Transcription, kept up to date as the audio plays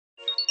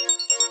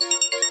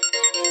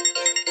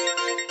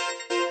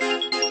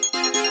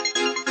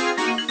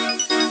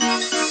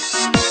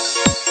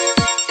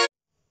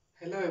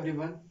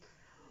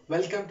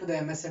Welcome to the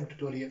MSM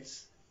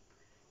Tutorials.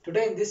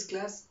 Today in this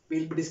class, we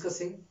will be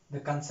discussing the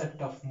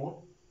concept of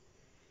mole.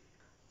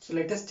 So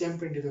let us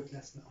jump into the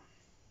class now.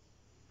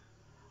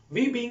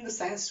 We being the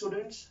science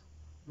students,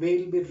 we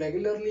will be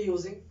regularly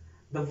using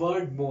the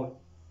word mole,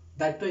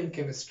 that too in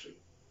chemistry.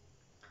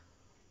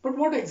 But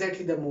what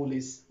exactly the mole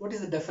is? What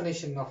is the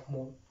definition of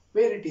mole?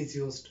 Where it is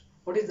used?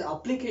 What is the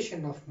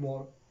application of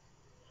mole?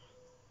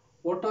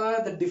 What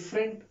are the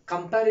different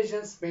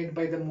comparisons made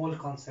by the mole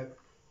concept?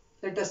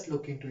 Let us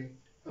look into it.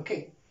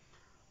 Okay.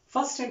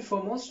 First and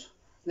foremost,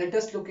 let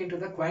us look into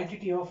the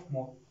quantity of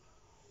mole.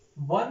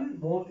 1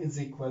 mole is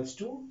equals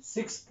to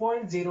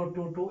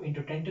 6.022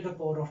 into 10 to the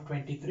power of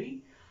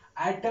 23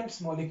 atoms,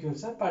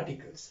 molecules or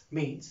particles.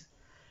 Means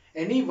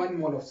any 1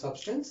 mole of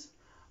substance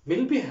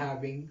will be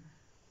having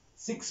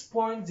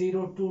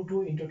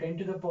 6.022 into 10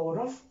 to the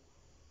power of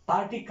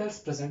particles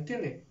present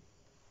in it.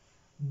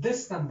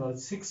 This number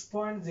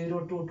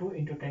 6.022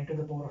 into 10 to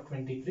the power of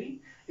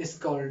 23 is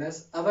called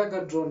as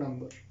Avogadro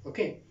number.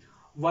 Okay.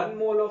 1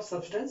 mole of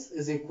substance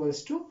is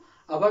equals to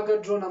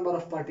Avogadro number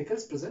of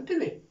particles present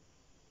in it.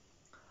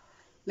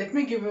 Let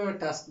me give you a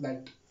task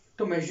that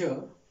to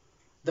measure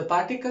the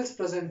particles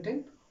present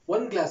in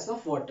 1 glass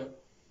of water.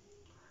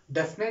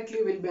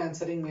 Definitely will be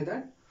answering me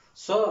that,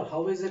 sir,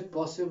 how is it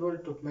possible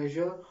to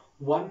measure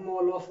 1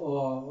 mole of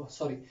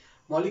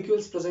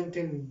molecules present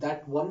in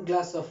that 1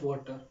 glass of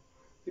water?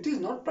 It is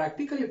not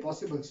practically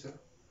possible, sir.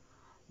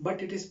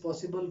 But it is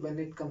possible when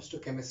it comes to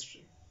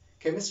chemistry.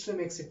 Chemistry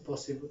makes it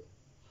possible.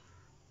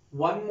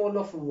 1 mole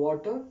of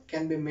water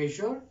can be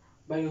measured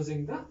by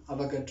using the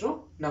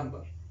Avogadro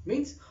number.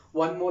 Means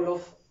 1 mole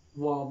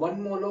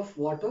of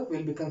water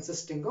will be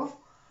consisting of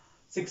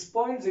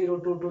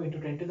 6.022 into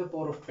 10 to the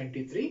power of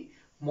 23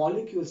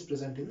 molecules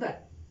present in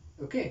that.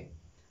 Okay.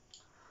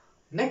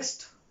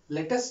 Next,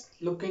 let us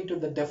look into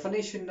the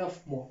definition of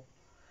mole.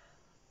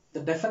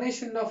 The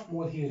definition of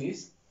mole here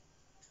is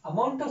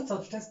amount of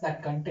substance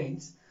that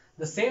contains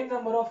the same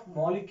number of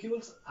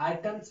molecules,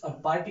 atoms or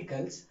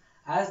particles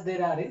as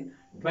there are in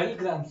 12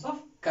 grams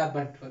of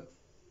carbon-12.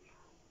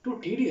 Too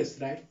tedious,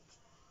 right?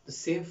 The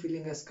same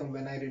feeling has come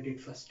when I read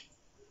it first.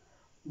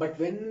 But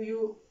when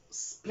you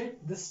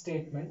split this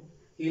statement,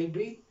 you'll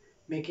be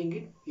making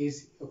it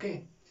easy.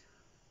 Okay.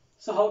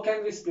 So how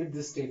can we split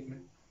this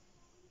statement?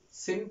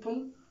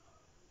 Simple.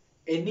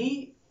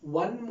 Any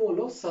 1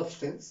 mole of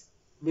substance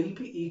will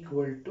be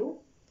equal to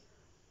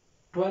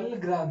 12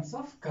 grams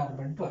of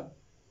carbon-12.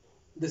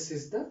 This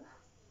is the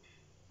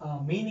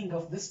meaning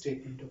of this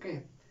statement.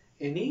 Okay.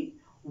 Any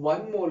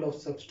 1 mole of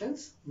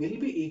substance will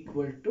be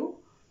equal to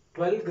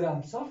 12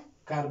 grams of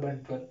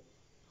carbon-12.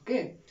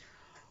 Okay.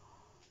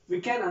 We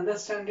can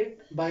understand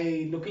it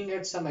by looking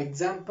at some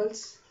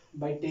examples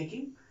by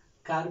taking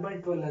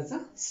carbon-12 as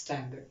a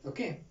standard.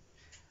 Okay.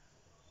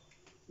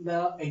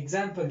 The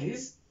example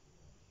is,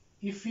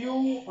 if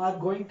you are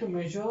going to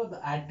measure the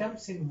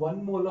atoms in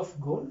 1 mole of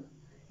gold,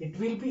 it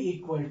will be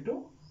equal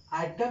to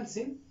atoms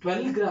in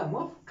 12 gram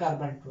of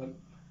carbon-12.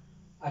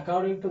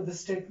 According to this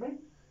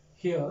statement,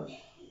 here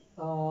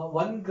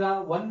 1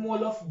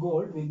 mole of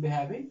gold will be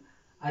having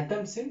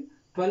atoms in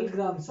 12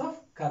 grams of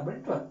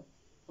carbon-12.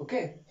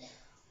 Okay.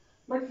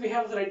 But we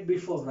have read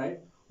before, right?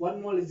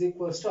 1 mole is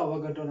equals to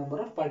Avogadro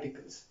number of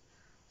particles.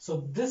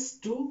 So this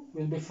 2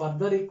 will be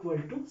further equal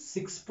to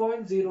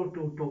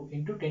 6.022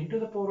 into 10 to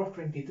the power of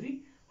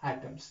 23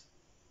 atoms.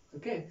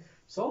 Okay.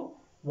 So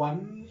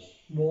 1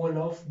 mole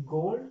of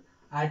gold,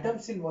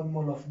 atoms in 1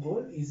 mole of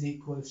gold is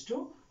equals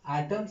to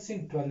atoms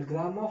in 12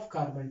 gram of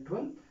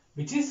carbon-12,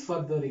 which is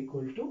further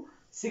equal to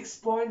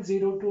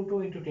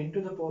 6.022 into 10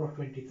 to the power of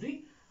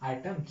 23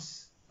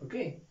 atoms.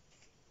 Okay.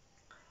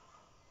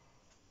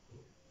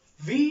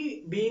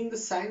 We being the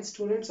science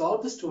students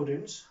or the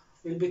students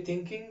will be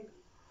thinking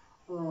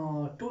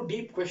two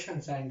deep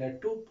questions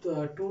and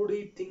two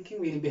deep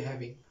thinking we will be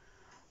having.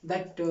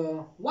 That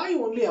why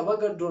only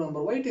Avogadro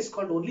number? Why it is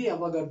called only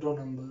Avogadro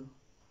number?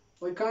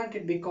 Why can't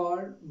it be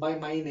called by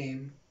my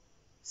name?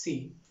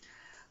 See,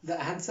 the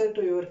answer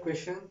to your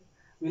question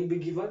will be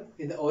given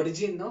in the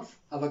origin of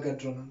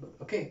Avogadro number.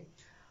 Okay,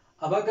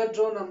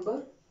 Avogadro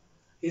number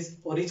is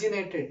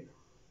originated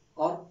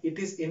or it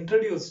is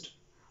introduced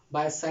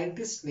by a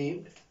scientist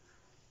named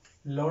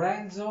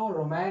Lorenzo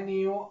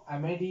Romano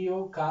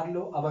Amedeo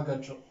Carlo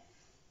Avogadro.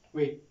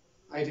 Wait,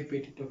 I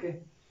repeat it, okay?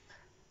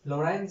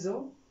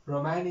 Lorenzo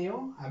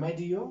Romano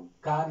Amedeo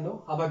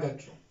Carlo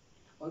Avogadro.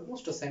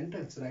 Almost a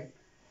sentence, right?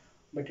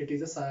 But it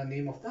is a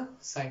name of the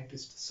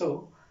scientist.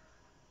 So,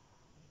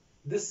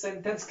 this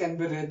sentence can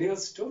be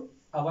reduced to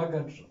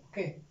Avogadro,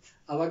 okay?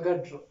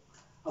 Avogadro.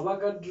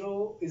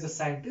 Avogadro is a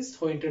scientist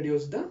who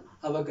introduced the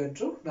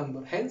Avogadro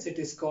number. Hence, it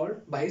is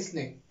called by his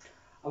name.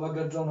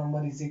 Avogadro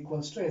number is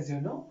equals to, as you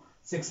know,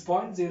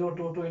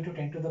 6.022 into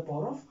 10 to the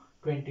power of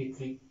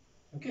 23.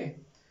 Okay.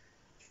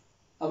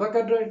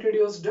 Avogadro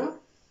introduced the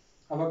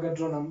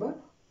Avogadro number,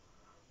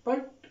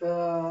 but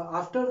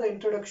after the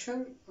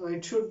introduction,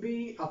 it should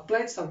be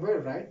applied somewhere,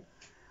 right?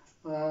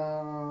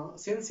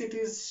 Since it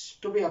is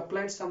to be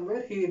applied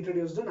somewhere, he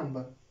introduced the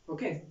number.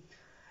 Okay.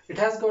 It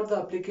has got the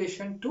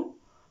application to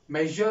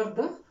measure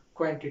the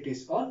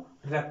quantities or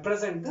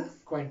represent the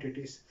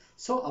quantities.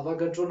 So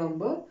Avogadro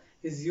number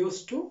is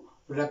used to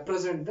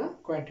represent the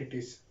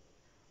quantities.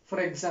 For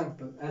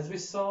example, as we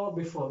saw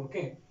before,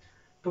 okay,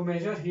 to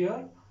measure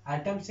here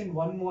atoms in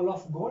 1 mole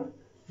of gold,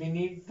 we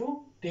need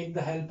to take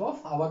the help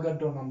of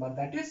Avogadro number.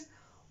 That is,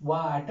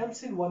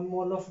 atoms in 1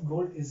 mole of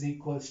gold is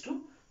equals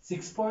to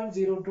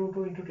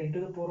 6.022 into 10 to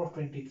the power of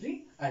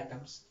 23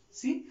 atoms.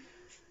 See,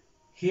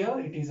 here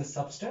it is a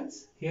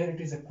substance, here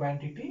it is a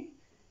quantity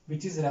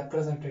which is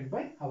represented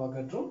by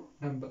Avogadro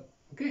number.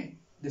 Okay,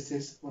 this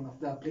is one of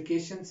the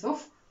applications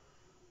of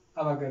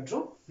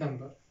Avogadro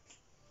number.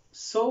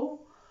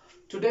 So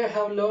today I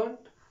have learned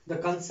the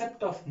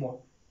concept of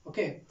mole.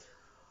 Okay.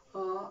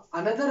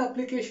 Another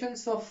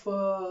applications of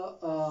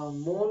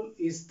mole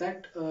is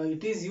that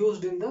it is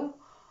used in the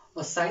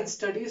science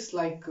studies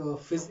like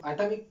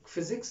atomic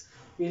physics.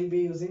 We'll be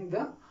using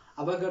the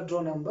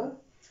Avogadro number.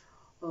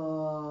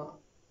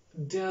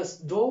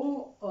 Just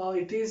though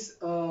it is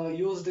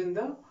used in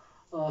the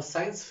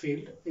science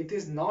field, it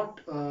is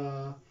not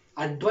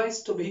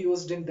advised to be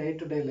used in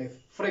day-to-day life.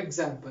 For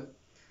example,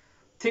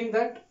 think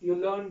that you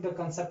learned the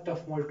concept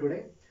of mole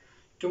today.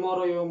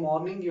 Tomorrow your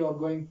morning you are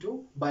going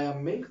to buy a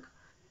milk.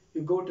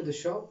 You go to the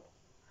shop.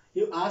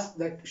 You ask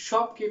that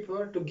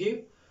shopkeeper to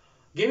give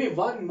me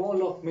 1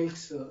 mole of milk,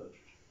 sir.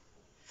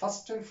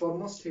 First and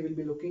foremost, he will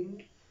be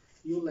looking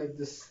you like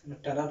this in a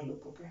terror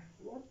look. Okay,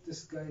 what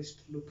this guy is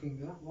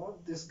looking at?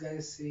 What this guy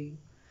is saying?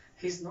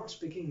 He's not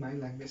speaking my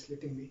language.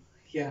 Let him be.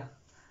 Yeah,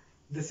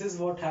 this is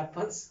what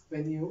happens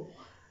when you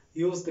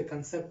use the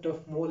concept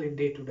of mole in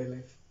day-to-day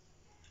life.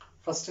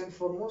 First and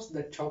foremost,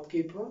 that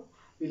shopkeeper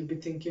will be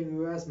thinking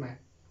you as man,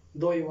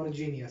 though you are a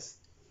genius.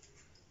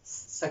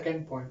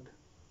 Second point,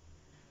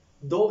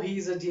 though he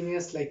is a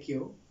genius like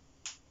you,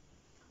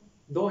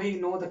 though he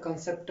know the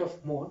concept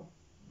of mole,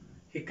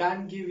 he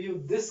can't give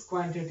you this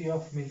quantity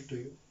of milk to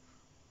you.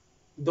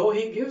 Though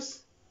he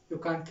gives, you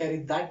can't carry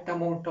that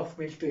amount of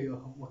milk to your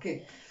home.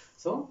 Okay,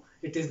 so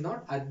it is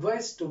not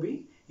advised to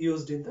be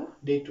used in the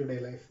day-to-day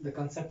life. The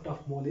concept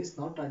of mole is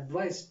not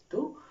advised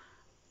to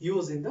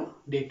use in the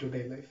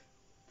day-to-day life.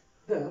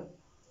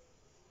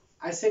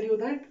 I said you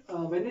that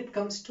when it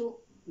comes to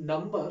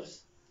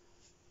numbers,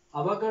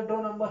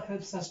 Avogadro number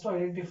helps us to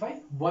identify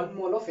 1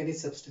 mole of any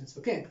substance.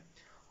 Okay,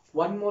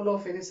 1 mole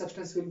of any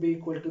substance will be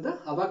equal to the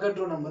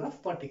Avogadro number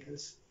of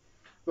particles.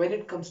 When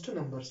it comes to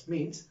numbers,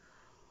 means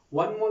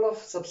 1 mole of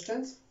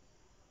substance,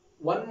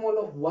 1 mole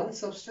of one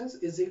substance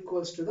is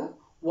equals to the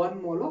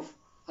 1 mole of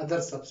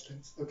other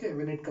substance. Okay,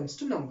 when it comes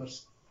to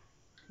numbers.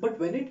 But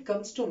when it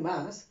comes to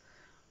mass,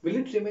 will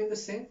it remain the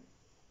same?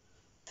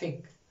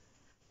 Think.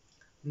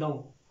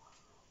 No.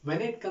 When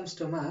it comes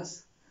to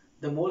mass,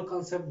 the mole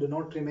concept do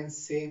not remain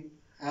same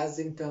as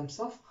in terms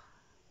of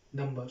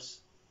numbers,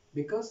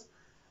 because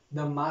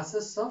the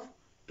masses of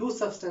two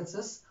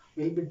substances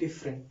will be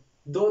different.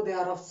 Though they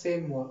are of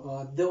same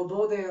mole,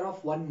 though they are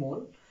of 1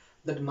 mole,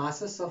 the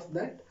masses of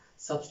that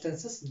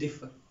substances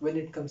differ. When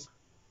it comes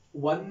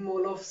 1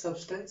 mole of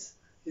substance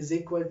is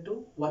equal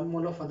to 1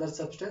 mole of other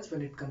substance.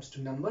 When it comes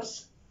to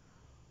numbers,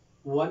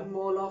 1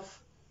 mole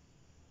of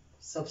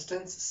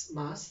substance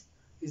mass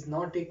is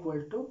not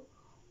equal to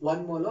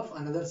 1 mole of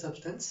another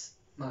substance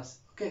mass.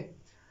 Okay,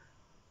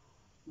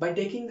 by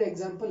taking the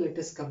example, let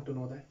us come to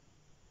know that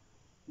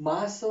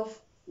mass of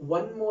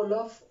 1 mole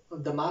of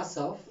the mass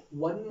of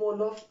 1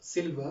 mole of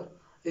silver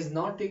is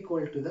not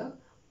equal to the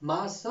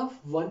mass of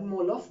 1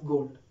 mole of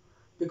gold,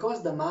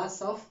 because the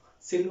mass of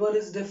silver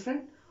is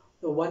different,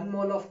 the 1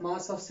 mole of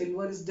mass of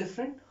silver is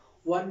different,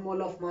 1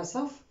 mole of mass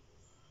of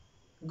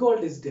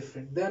gold is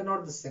different. They are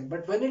not the same.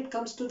 But when it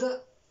comes to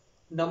the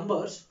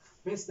numbers,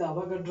 means the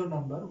Avogadro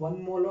number,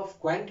 1 mole of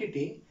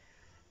quantity,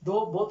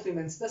 though both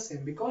remains the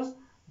same, because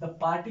the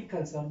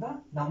particles or the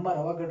number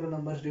Avogadro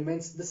number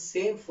remains the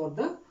same for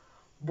the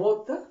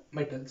both the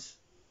metals.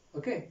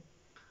 Okay,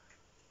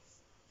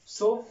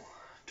 so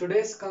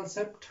today's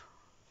concept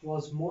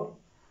was mole.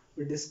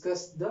 We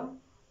discussed the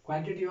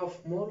quantity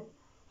of mole,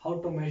 how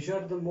to measure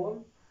the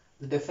mole,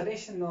 the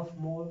definition of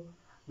mole,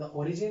 the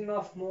origin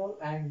of mole,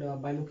 and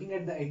by looking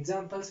at the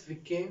examples we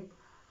came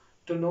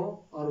to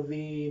know, or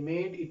we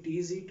made it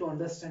easy to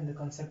understand the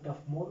concept of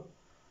mole.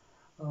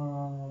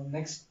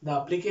 Next, the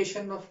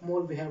application of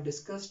mole we have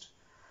discussed,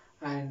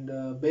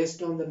 and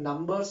based on the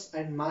numbers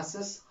and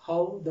masses,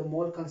 how the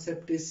mole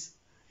concept is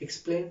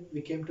explained,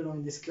 we came to know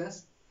in this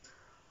class.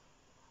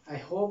 I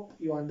hope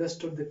you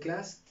understood the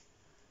class.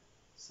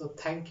 So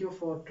thank you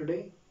for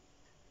today.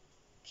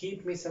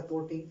 Keep me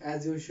supporting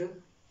as usual.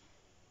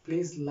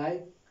 Please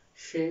like,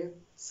 share,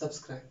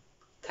 subscribe.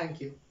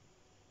 Thank you.